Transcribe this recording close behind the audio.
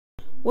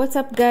What's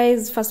up,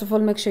 guys? First of all,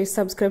 make sure you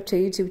subscribe to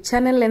our YouTube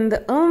channel. And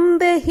on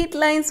the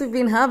headlines, we've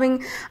been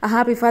having a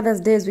happy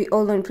Father's Day. As we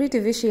all know,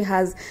 Pritty Vishy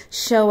has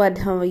showered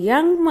her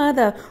young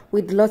mother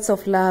with lots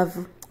of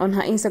love on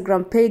her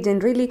Instagram page,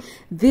 and really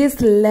this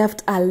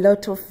left a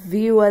lot of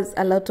viewers,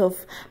 a lot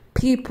of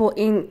people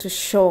into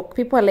shock.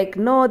 People are like,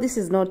 no, this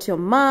is not your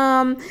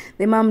mom.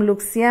 The mom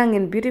looks young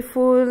and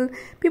beautiful.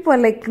 People are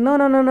like,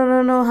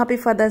 no. Happy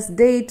Father's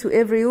Day to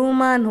every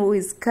woman who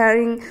is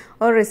carrying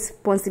all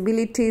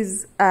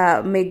responsibilities.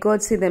 May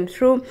God see them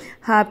through.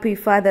 Happy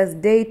Father's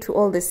Day to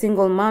all the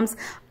single moms.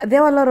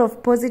 There were a lot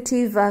of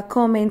positive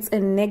comments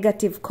and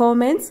negative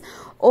comments,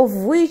 of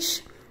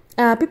which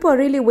people are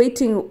really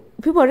waiting.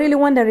 People are really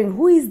wondering,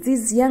 who is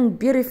this young,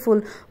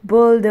 beautiful,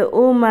 bold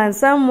woman?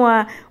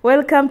 Somewhere,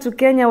 welcome to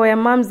Kenya, where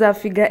moms are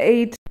figure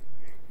 8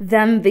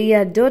 than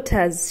their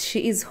daughters.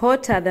 She is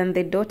hotter than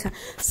the daughter.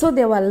 So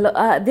there were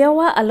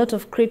a lot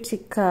of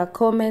critical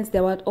comments.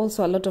 There were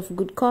also a lot of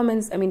good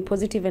comments. I mean,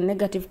 positive and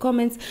negative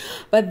comments.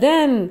 But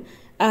then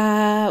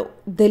the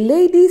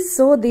lady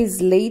saw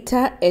this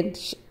later, and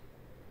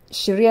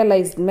she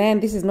realized, man,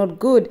 this is not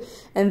good.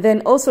 And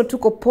then also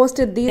took or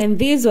posted this, and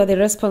these were the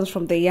response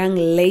from the young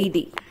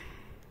lady.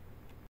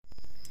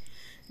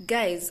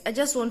 Guys, I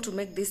just want to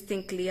make this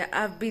thing clear.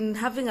 I've been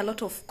having a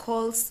lot of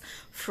calls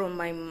from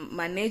my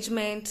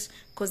management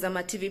because I'm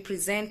a TV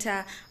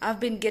presenter. I've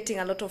been getting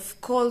a lot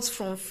of calls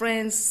from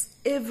friends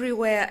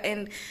everywhere,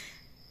 and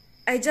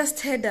I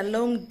just had a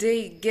long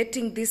day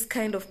getting this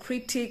kind of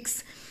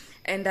critics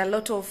and a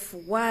lot of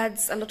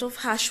words, a lot of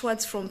harsh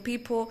words from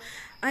people.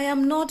 I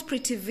am not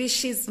Pritty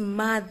Vishy's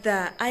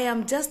mother. I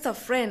am just a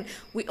friend.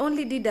 We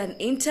only did an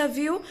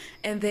interview,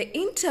 and the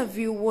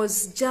interview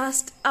was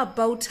just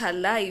about her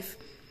life.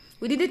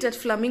 We did it at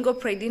Flamingo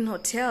Pride Inn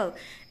Hotel,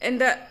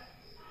 and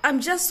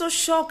I'm just so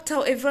shocked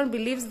how everyone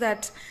believes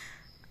that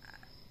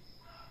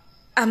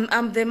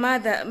I'm the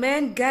mother.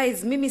 Man,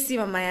 guys, mimi si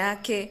mama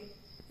yake.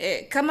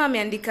 Kama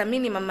ameandika mimi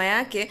ni mama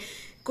yake,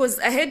 because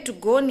I had to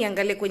go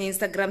niangale kwenye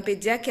Instagram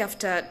page yake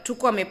after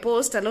tuko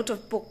amepost. A lot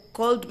of people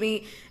called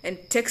me and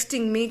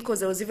texting me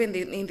because I was even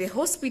in the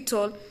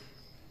hospital.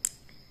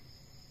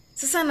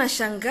 Sasa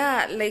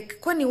nashangaa,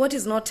 like, kwani what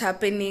is not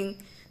happening?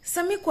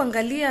 Sasa mi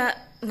kuangalia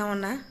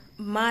naona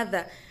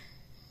mother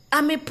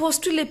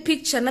amepost ile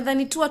picture,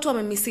 nadhani tu watu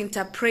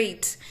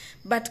wamemisinterpret.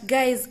 But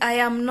guys, I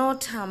am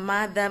not her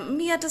mother.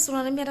 Mi hata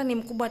hata ni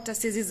mkubwa, hata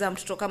sizi za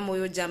mtoto kama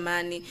huyo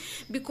jamani,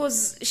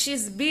 because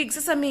she's big.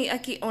 Sasa mi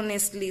aki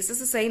honestly,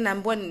 sasa sasa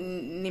inaambua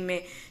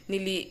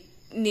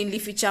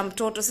nilificha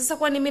mtoto. Sasa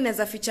kwa nini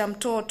naweza ficha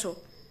mtoto?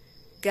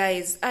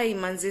 Guys, ai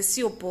manze,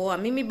 sio poa.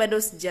 Mimi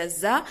bado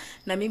sijaza,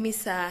 na mimi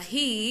saa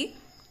hii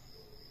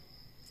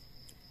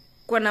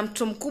kwa na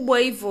mtoto mkubwa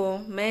hivyo,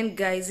 man,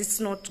 guys, it's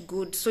not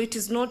good. So it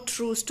is not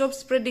true. Stop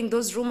spreading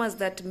those rumors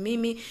that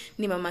mimi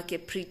ni mamake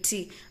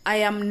Pritty.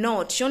 I am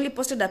not. She only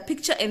posted a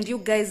picture and you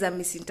guys are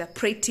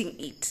misinterpreting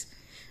it.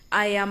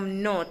 I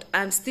am not.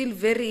 I'm still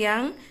very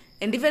young,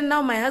 and even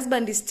now my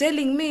husband is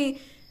telling me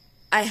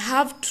I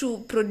have to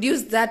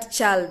produce that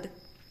child.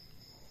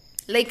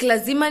 Like,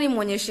 lazima ni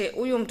muonyeshe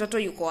huyu mtoto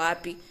yuko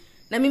wapi.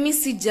 Na mimi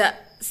sija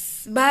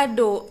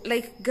bado.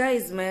 Like,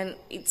 guys, man,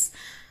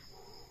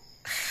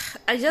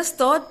 I just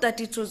thought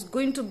that it was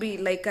going to be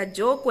like a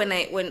joke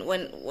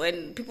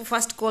when people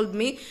first called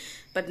me,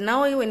 but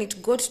now when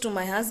it got to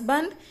my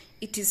husband,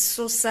 it is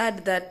so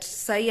sad that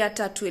sai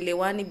hata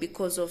tuelewani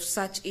because of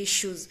such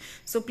issues.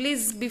 So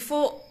please,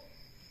 before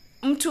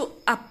mtu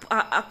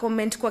a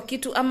comment kwa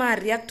kitu ama a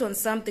react on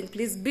something,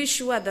 please be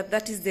sure that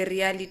that is the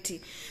reality,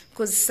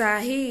 because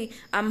sahi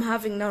I'm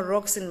having now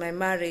rocks in my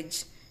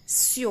marriage.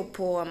 Sio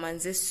poa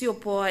manze, sio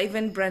poa.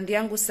 Even brand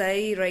yangu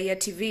sahi Raia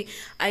TV,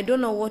 I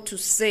don't know what to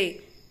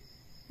say.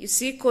 You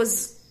see,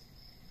 because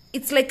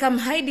it's like I'm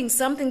hiding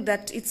something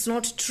that it's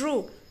not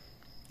true,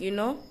 you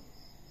know.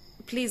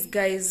 Please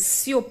guys,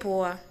 sio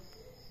poa.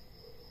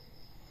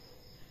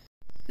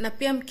 Na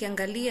pia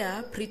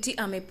mkiangalia, Pritty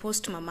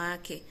amepost mama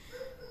yake.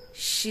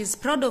 She's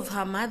proud of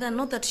her mother.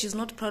 Not that she's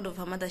not proud of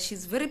her mother.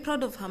 She's very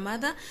proud of her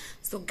mother.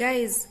 So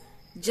guys,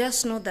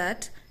 just know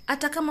that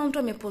hata kama mtu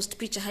amepost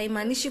picha,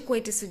 haimaanishi kwa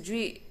eti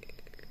sijui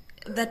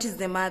that is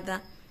the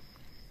mother.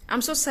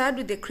 I'm so sad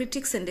with the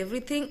critics and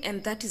everything,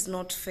 and that is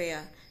not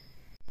fair.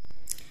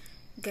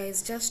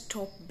 Guys, just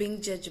stop being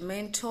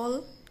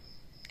judgmental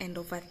and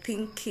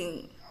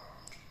overthinking.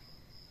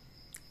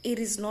 It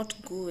is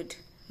not good,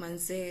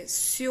 manze.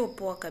 Sio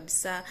poa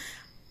kabisa.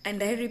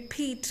 And I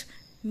repeat,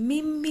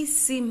 mimi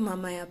si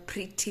mama ya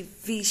Pritty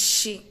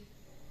Vishy.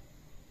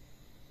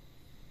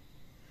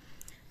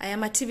 I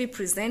am a TV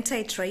presenter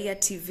at Raia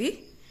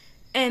TV,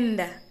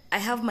 and I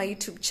have my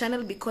YouTube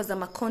channel because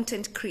I'm a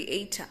content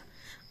creator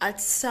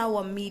at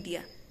Sawa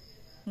Media,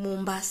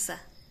 Mombasa.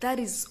 That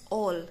is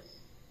all.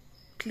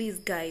 Please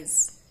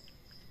guys,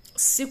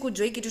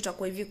 sikujua hiki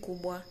tutakuwa hivi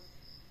kubwa,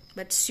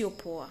 but sio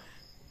poa.